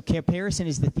right. And so comparison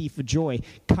is the thief of joy.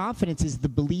 Confidence is the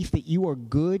belief that you are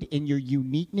good in your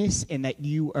uniqueness and that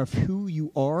you are who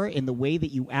you are in the way that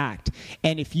you act.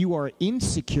 And if you are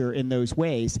insecure in those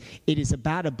ways, it is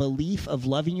about a belief of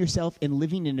loving yourself and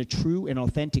living in a true and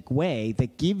authentic way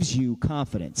that gives you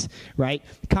confidence, right?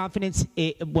 Confidence,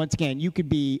 once again, you could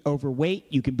be overweight,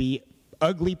 you can be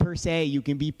ugly per se, you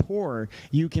can be poor,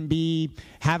 you can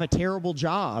have a terrible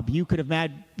job, you could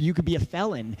be a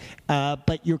felon,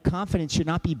 but your confidence should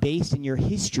not be based in your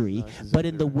history, but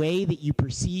in the way that you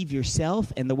perceive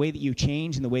yourself and the way that you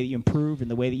change and the way that you improve and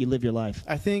the way that you live your life.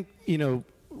 I think,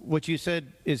 what you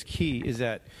said is key, is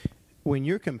that when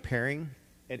you're comparing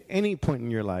at any point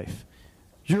in your life,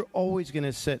 you're always going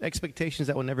to set expectations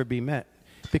that will never be met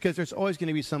because there's always going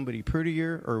to be somebody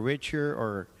prettier or richer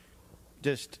or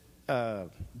just better,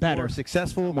 more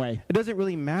successful. Way. It doesn't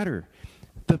really matter.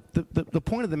 The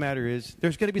point of the matter is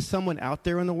there's going to be someone out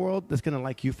there in the world that's going to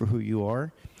like you for who you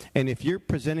are. And if you're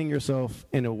presenting yourself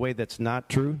in a way that's not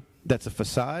true, that's a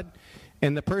facade,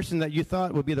 and the person that you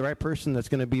thought would be the right person that's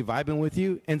going to be vibing with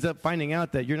you ends up finding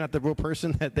out that you're not the real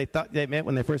person that they thought they met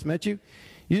when they first met you,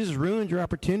 you just ruined your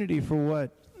opportunity for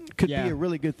what could be a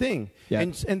really good thing. Yeah.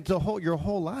 And your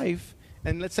whole life,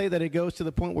 and let's say that it goes to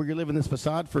the point where you're living this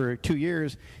facade for 2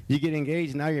 years, you get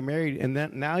engaged, now you're married, and then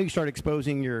now you start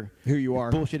exposing your who you are,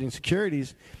 bullshit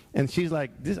insecurities. And she's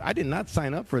like, I did not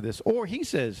sign up for this. Or he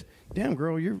says, damn,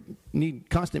 girl, you need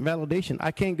constant validation.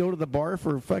 I can't go to the bar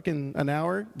for fucking an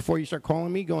hour before you start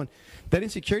calling me going, that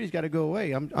insecurity's got to go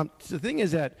away. The thing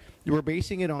is that we're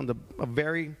basing it on a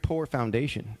very poor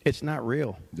foundation. It's not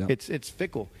real. Yeah. It's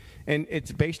fickle. And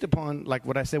it's based upon, like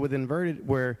what I said with inverted,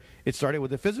 where it started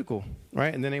with the physical,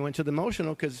 right? And then they went to the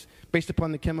emotional because based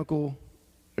upon the chemical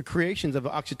creations of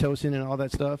oxytocin and all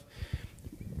that stuff.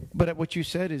 But what you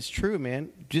said is true, man.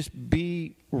 Just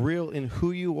be real in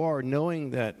who you are,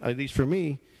 knowing that, at least for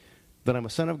me, that I'm a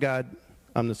son of God,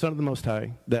 I'm the son of the Most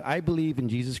High, that I believe in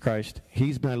Jesus Christ.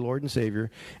 He's my Lord and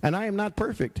Savior. And I am not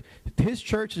perfect. His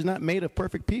church is not made of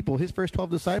perfect people. His first 12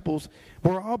 disciples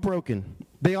were all broken.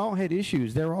 They all had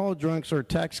issues. They were all drunks or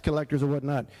tax collectors or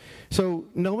whatnot. So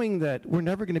knowing that we're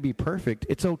never going to be perfect,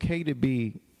 it's okay to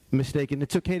be mistaken.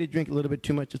 It's okay to drink a little bit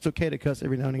too much. It's okay to cuss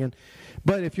every now and again.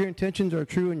 But if your intentions are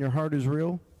true and your heart is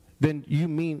real, then you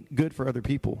mean good for other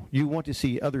people. You want to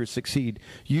see others succeed.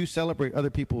 You celebrate other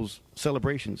people's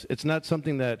celebrations. It's not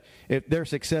something that if their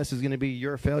success is going to be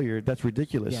your failure, that's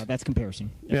ridiculous. Yeah, that's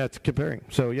comparison. Yeah, it's comparing.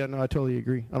 So, yeah, no, I totally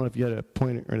agree. I don't know if you had a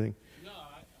point or anything. No,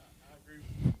 I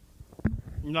agree.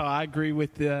 No, I agree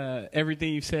with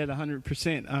everything you said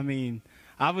 100%. I mean,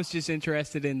 I was just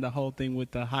interested in the whole thing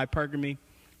with the hypergamy.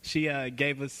 She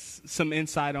gave us some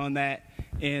insight on that.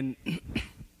 And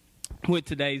with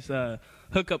today's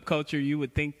hookup culture, you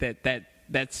would think that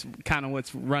that's kind of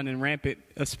what's running rampant,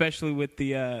 especially with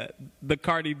the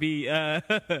Cardi B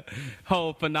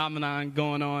whole phenomenon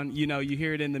going on. You know, you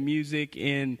hear it in the music,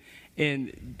 and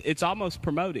it's almost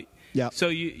promoted. Yeah. So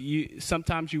you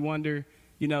sometimes you wonder,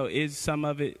 you know, is some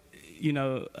of it, you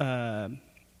know,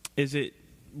 is it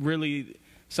really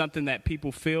something that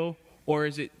people feel, or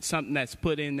is it something that's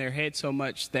put in their head so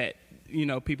much that, you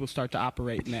know, people start to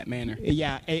operate in that manner?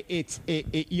 Yeah,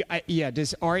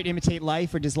 does art imitate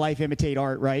life, or does life imitate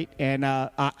art, right? And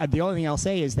the only thing I'll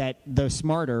say is that the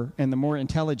smarter and the more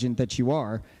intelligent that you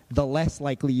are, the less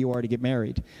likely you are to get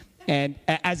married. And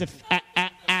as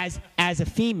a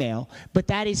female, but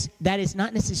that is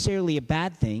not necessarily a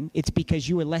bad thing. It's because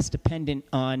you are less dependent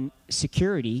on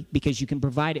security because you can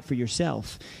provide it for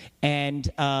yourself.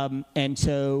 And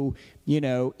so, you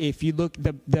know, if you look,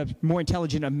 the more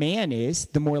intelligent a man is,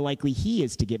 the more likely he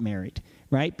is to get married,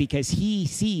 right? Because he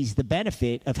sees the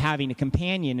benefit of having a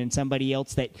companion and somebody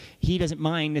else that he doesn't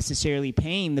mind necessarily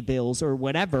paying the bills or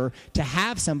whatever, to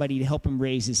have somebody to help him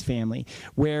raise his family.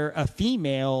 Where a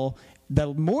female,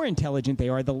 the more intelligent they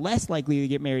are, the less likely to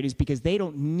get married is because they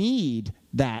don't need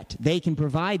that. They can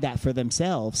provide that for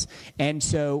themselves. And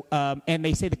so, and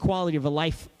they say the quality of a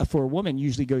life for a woman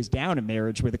usually goes down in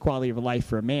marriage, where the quality of a life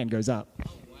for a man goes up.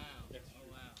 Oh, wow.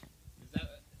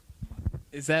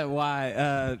 Is that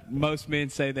why most men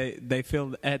say they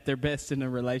feel at their best in a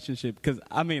relationship? Because,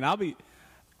 I mean, I'll be,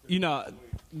 you know,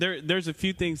 there's a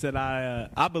few things that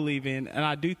I believe in, and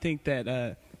I do think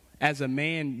that as a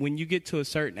man, when you get to a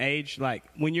certain age, like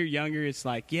when you're younger, it's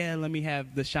like, yeah, let me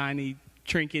have the shiny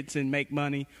trinkets and make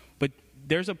money. But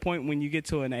there's a point when you get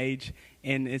to an age,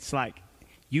 and it's like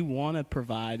you want to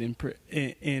provide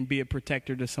and be a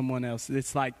protector to someone else.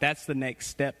 It's like that's the next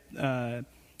step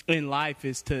in life,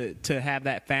 is to have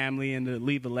that family and to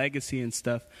leave a legacy and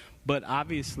stuff. But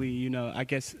obviously, you know, I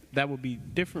guess that would be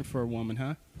different for a woman,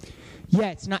 huh?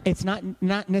 Yeah, it's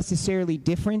not necessarily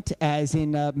different, as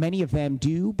in many of them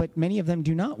do, but many of them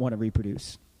do not want to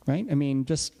reproduce, right? I mean,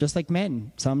 just like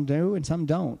men, some do and some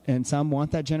don't, and some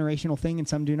want that generational thing and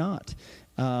some do not.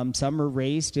 Some are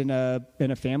raised in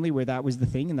a family where that was the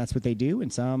thing and that's what they do,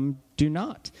 and some do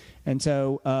not. And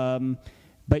so,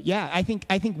 but yeah, I think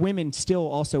women still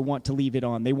also want to leave it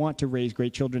on. They want to raise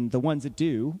great children. The ones that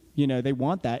do, you know, they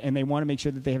want that, and they want to make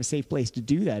sure that they have a safe place to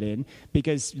do that in.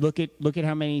 Because look at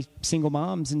how many single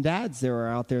moms and dads there are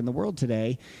out there in the world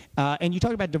today. And you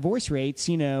talk about divorce rates.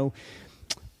 You know,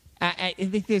 I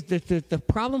think the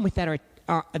problem with that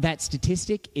that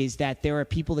statistic is that there are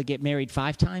people that get married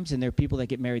 5 times, and there are people that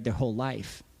get married their whole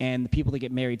life. And the people that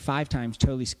get married 5 times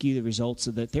totally skew the results,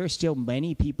 so that there are still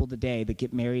many people today that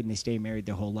get married and they stay married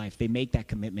their whole life. They make that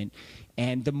commitment.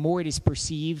 And the more it is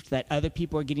perceived that other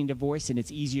people are getting divorced and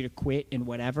it's easier to quit and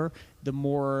whatever, the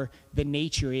more the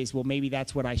nature is, well, maybe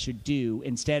that's what I should do,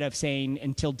 instead of saying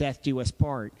until death do us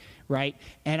part, right?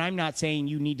 And I'm not saying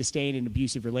you need to stay in an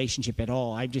abusive relationship at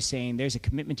all. I'm just saying there's a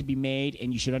commitment to be made,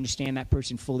 and you should understand that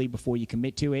person fully before you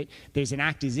commit to it. There's an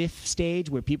act as if stage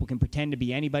where people can pretend to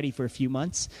be anybody for a few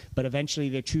months, but eventually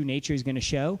their true nature is going to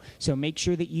show. So make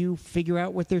sure that you figure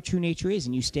out what their true nature is,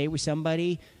 and you stay with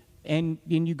somebody, and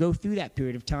you go through that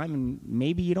period of time, and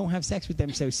maybe you don't have sex with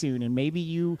them so soon, and maybe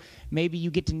you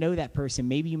get to know that person.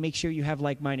 Maybe you make sure you have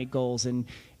like-minded goals, and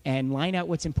line out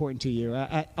what's important to you.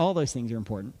 All those things are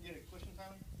important.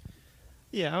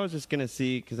 Yeah, I was just going to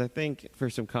see, because I think for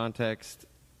some context,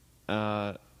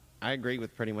 I agree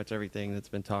with pretty much everything that's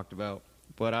been talked about,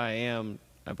 but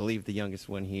I believe, the youngest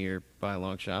one here by a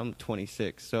long shot. I'm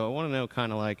 26, so I want to know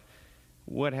kind of like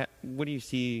what do you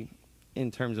see in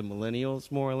terms of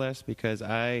millennials, more or less, because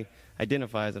I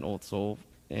identify as an old soul,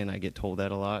 and I get told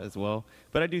that a lot as well,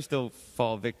 but I do still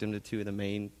fall victim to 2 of the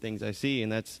main things I see,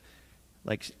 and that's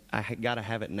like I gotta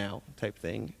have it now type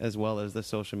thing, as well as the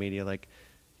social media, like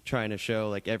trying to show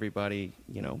like everybody,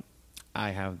 you know, I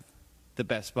have the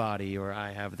best body, or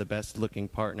I have the best looking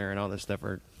partner, and all this stuff,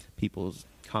 or people's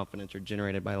confidence are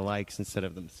generated by likes instead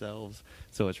of themselves.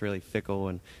 So it's really fickle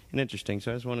and interesting.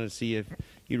 So I just wanted to see if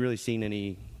you'd really seen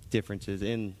any differences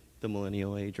in the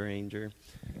millennial age range. Or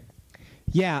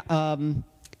Yeah,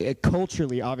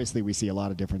 culturally, obviously, we see a lot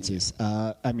of differences.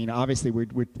 I mean, obviously,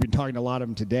 we've been talking a lot of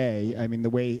them today. I mean, the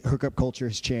way hookup culture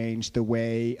has changed, the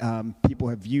way people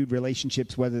have viewed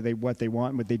relationships, what they want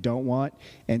and what they don't want.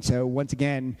 And so, once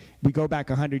again, we go back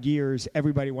 100 years,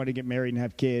 everybody wanted to get married and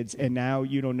have kids, and now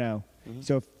you don't know. Mm-hmm.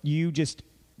 So if you just,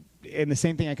 and the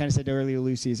same thing I kind of said earlier,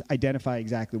 Lucy, is identify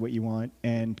exactly what you want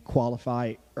and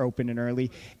qualify open and early.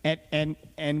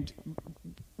 And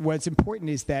what's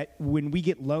important is that when we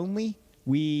get lonely,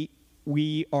 we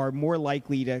are more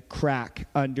likely to crack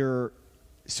under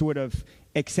sort of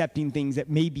accepting things that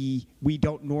maybe we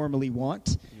don't normally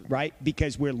want, right?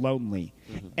 Because we're lonely.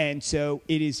 And so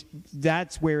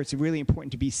that's where it's really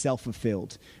important to be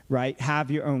self-fulfilled, right? Have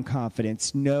your own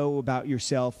confidence, know about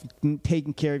yourself,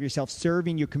 taking care of yourself,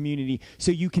 serving your community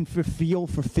so you can feel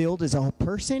fulfilled as a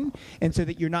person, and so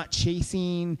that you're not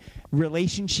chasing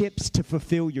relationships to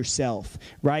fulfill yourself,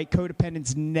 right?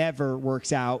 Codependence never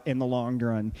works out in the long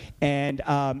run. And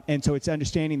so it's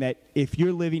understanding that if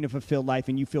you're living a fulfilled life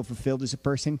and you feel fulfilled as a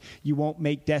person, you won't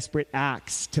make desperate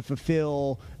acts to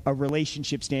fulfill a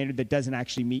relationship standard that doesn't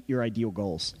actually meet your ideal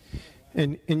goals.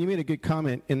 And you made a good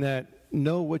comment in that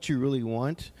know what you really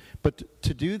want, but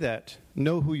to do that,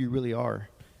 know who you really are.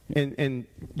 And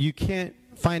you can't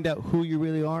find out who you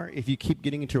really are if you keep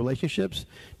getting into relationships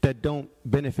that don't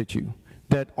benefit you,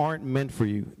 that aren't meant for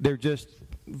you. They're just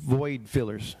void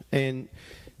fillers. And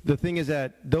the thing is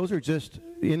that those are just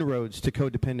inroads to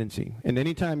codependency. And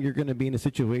anytime you're going to be in a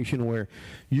situation where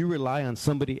you rely on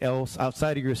somebody else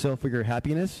outside of yourself for your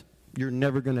happiness, you're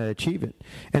never going to achieve it.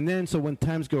 And then so when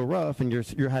times go rough and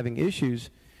you're having issues,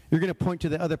 you're going to point to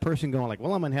the other person going like,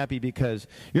 well, I'm unhappy because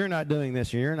you're not doing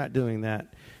this or you're not doing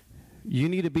that. You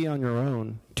need to be on your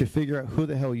own to figure out who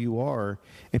the hell you are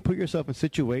and put yourself in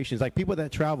situations like people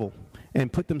that travel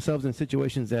and put themselves in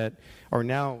situations that are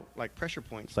now like pressure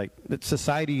points, like that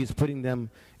society is putting them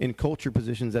in culture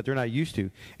positions that they're not used to,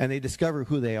 and they discover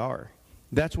who they are.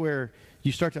 That's where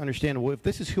you start to understand, well, if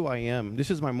this is who I am,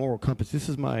 this is my moral compass, this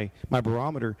is my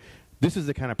barometer, this is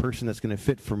the kind of person that's going to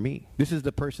fit for me. This is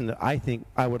the person that I think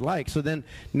I would like. So then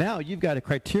now you've got a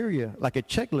criteria, like a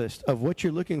checklist of what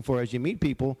you're looking for as you meet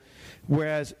people.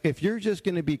 Whereas if you're just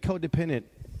going to be codependent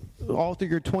all through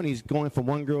your 20s, going from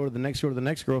one girl to the next girl to the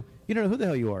next girl, you don't know who the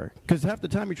hell you are. Because half the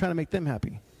time you're trying to make them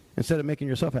happy instead of making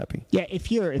yourself happy. Yeah, if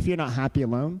you're not happy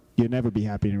alone, you'll never be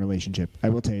happy in a relationship. I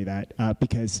will tell you that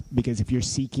because if you're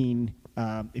seeking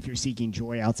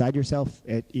joy outside yourself,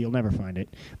 you'll never find it.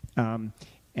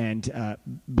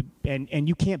 And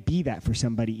you can't be that for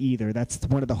somebody either. That's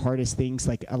one of the hardest things.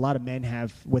 Like a lot of men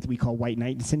have what we call white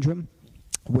knight syndrome,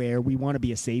 where we want to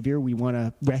be a savior, we want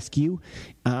to rescue,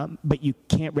 but you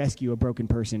can't rescue a broken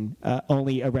person.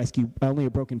 Only a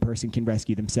broken person can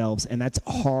rescue themselves, and that's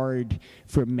hard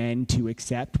for men to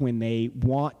accept when they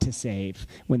want to save,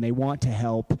 when they want to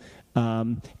help.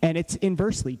 And it's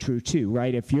inversely true too,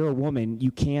 right? If you're a woman,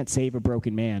 you can't save a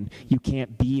broken man. You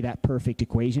can't be that perfect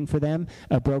equation for them.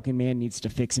 A broken man needs to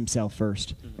fix himself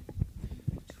first.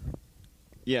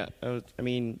 Yeah, I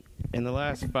mean, in the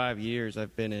last 5 years,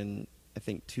 I've been in, I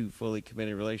think, 2 fully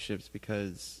committed relationships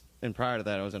and prior to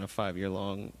that, I was in a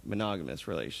 5-year-long monogamous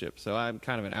relationship. So I'm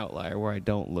kind of an outlier where I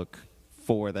don't look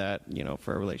for that,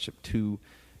 for a relationship to,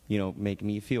 make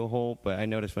me feel whole. But I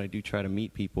notice when I do try to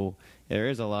meet people, there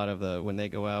is a lot of when they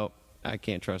go out, I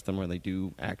can't trust them, or they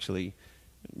do actually,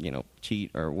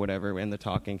 cheat or whatever in the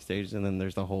talking stage. And then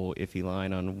there's the whole iffy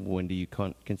line on when do you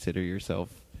consider yourself,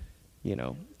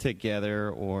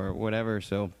 together or whatever.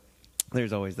 So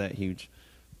there's always that huge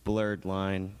blurred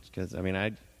line, because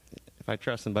if I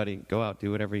trust somebody, go out, do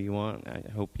whatever you want. I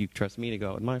hope you trust me to go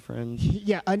out with my friends.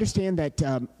 Yeah, understand that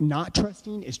not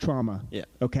trusting is trauma. Yeah.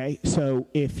 Okay. So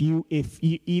if you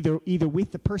either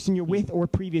with the person you're with or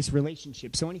previous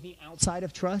relationships, so anything outside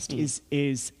of trust is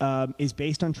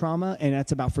based on trauma, and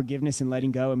that's about forgiveness and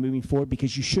letting go and moving forward.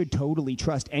 Because you should totally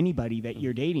trust anybody that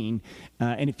you're dating,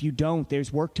 and if you don't,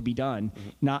 there's work to be done,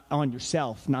 not on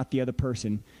yourself, not the other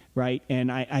person. Right? And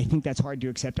I think that's hard to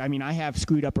accept. I mean, I have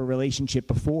screwed up a relationship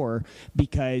before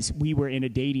because we were in a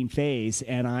dating phase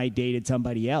and I dated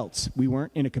somebody else. We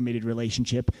weren't in a committed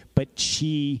relationship, but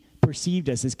she perceived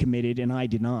us as committed and I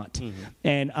did not.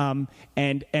 And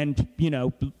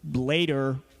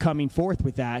later coming forth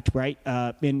with that, right?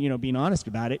 And being honest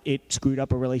about it, it screwed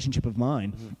up a relationship of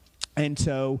mine. And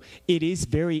so it is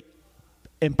very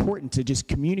important to just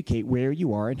communicate where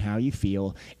you are and how you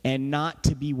feel, and not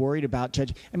to be worried about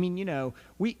judging. I mean,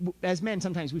 we as men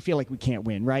sometimes we feel like we can't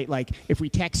win, right? Like if we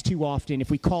text too often,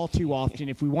 if we call too often,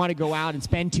 if we want to go out and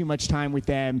spend too much time with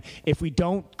them, if we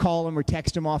don't call them or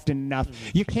text them often enough,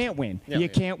 you can't win. You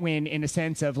can't win in a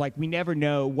sense of like we never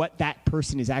know what that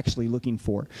person is actually looking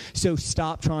for. So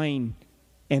stop trying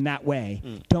in that way.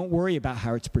 Don't worry about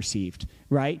how it's perceived,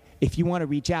 right? If you want to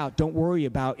reach out, don't worry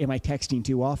about am I texting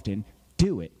too often.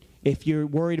 Do it. If you're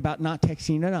worried about not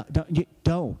texting,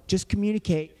 don't. Just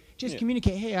communicate.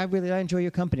 Communicate. Hey, I enjoy your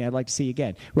company. I'd like to see you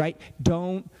again. Right?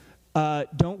 Don't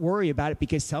worry about it,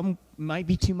 because some might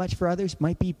be too much for others,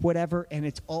 might be whatever, and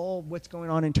it's all what's going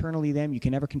on internally. Them, you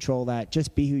can never control that.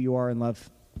 Just be who you are and love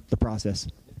the process.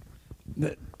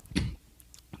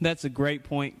 That's a great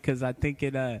point, because I think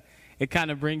it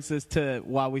kind of brings us to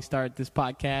why we started this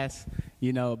podcast.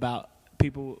 about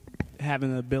people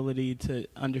having the ability to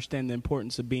understand the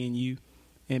importance of being you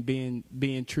and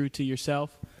being true to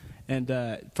yourself. And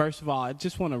first of all, I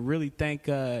just want to really thank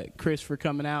Chris for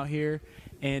coming out here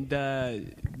and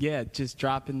just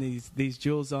dropping these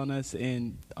jewels on us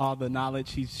and all the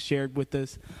knowledge he's shared with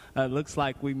us. Looks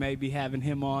like we may be having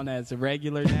him on as a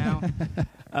regular now,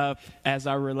 as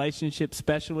our relationship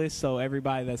specialist. So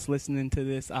everybody that's listening to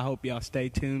this, I hope y'all stay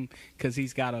tuned because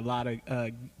he's got a lot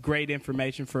of great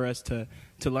information for us to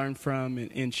learn from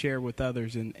and share with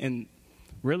others, and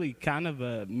really kind of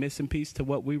a missing piece to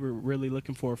what we were really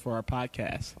looking for our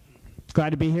podcast. Glad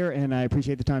to be here, and I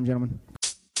appreciate the time, gentlemen.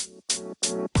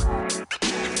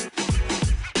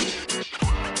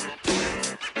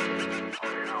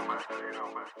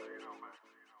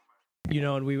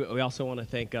 And we also want to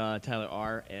thank Tyler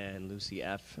R. and Lucy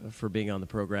F. for being on the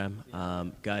program.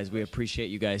 Guys, we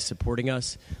appreciate you guys supporting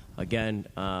us. Again,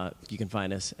 you can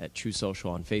find us at True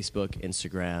Social on Facebook,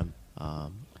 Instagram,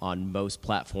 on most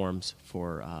platforms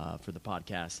for the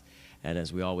podcast. And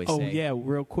as we always say... Oh, yeah,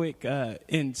 real quick.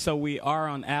 And so we are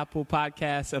on Apple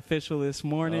Podcasts official this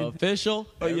morning. Official?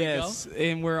 Oh, yes.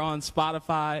 And we're on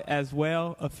Spotify as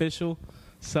well, official.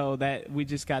 So that we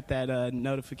just got that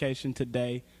notification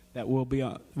today that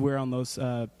we're on those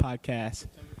podcasts.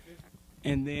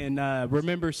 And then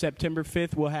remember, September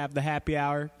 5th, we'll have the happy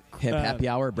hour. Hip Happy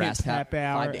Hour, Brass Tap, Happy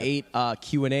Hour. 5 to 8,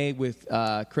 Q&A with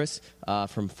Chris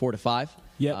from 4 to 5.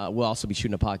 Yep. We'll also be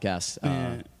shooting a podcast.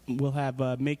 And we'll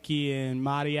have Mickey and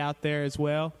Marty out there as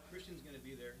well. Christian's going to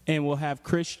be there. And we'll have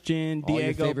Christian, all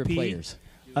Diego your favorite P, players.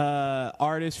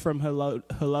 Artist from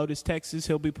Helotes, Texas.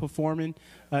 He'll be performing.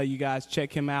 You guys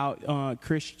check him out,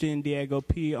 Christian Diego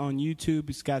P on YouTube.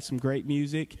 He's got some great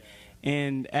music.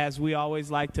 And as we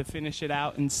always like to finish it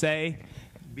out and say,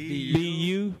 be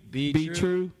you, be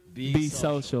true, be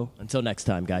social. Until next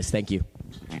time, guys. Thank you.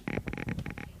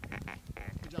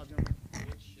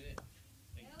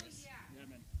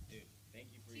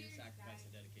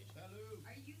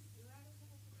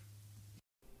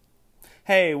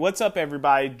 Hey, what's up,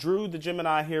 everybody? Drew the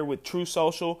Gemini here with True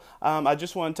Social. I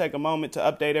just want to take a moment to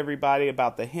update everybody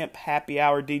about the Hemp Happy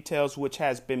Hour details, which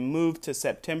has been moved to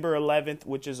September 11th,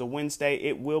 which is a Wednesday.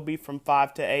 It will be from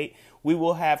 5 to 8. We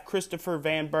will have Christopher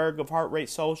VanBerg of Heart Rate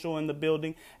Social in the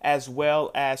building, as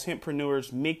well as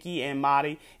hemppreneurs Mickey and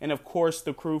Marty, and of course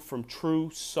the crew from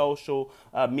True Social,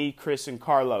 me, Chris, and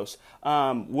Carlos.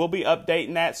 We'll be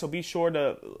updating that, so be sure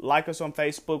to like us on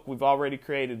Facebook. We've already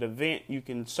created an event. You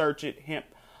can search it,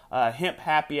 Hemp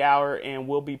Happy Hour, and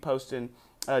we'll be posting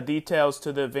details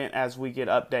to the event as we get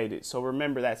updated. So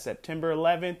remember, that's September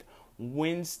 11th,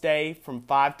 Wednesday from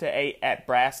 5 to 8 at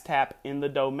Brass Tap in the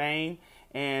Domain.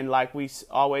 And like we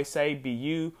always say, be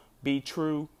you, be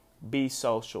true, be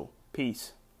social.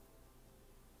 Peace.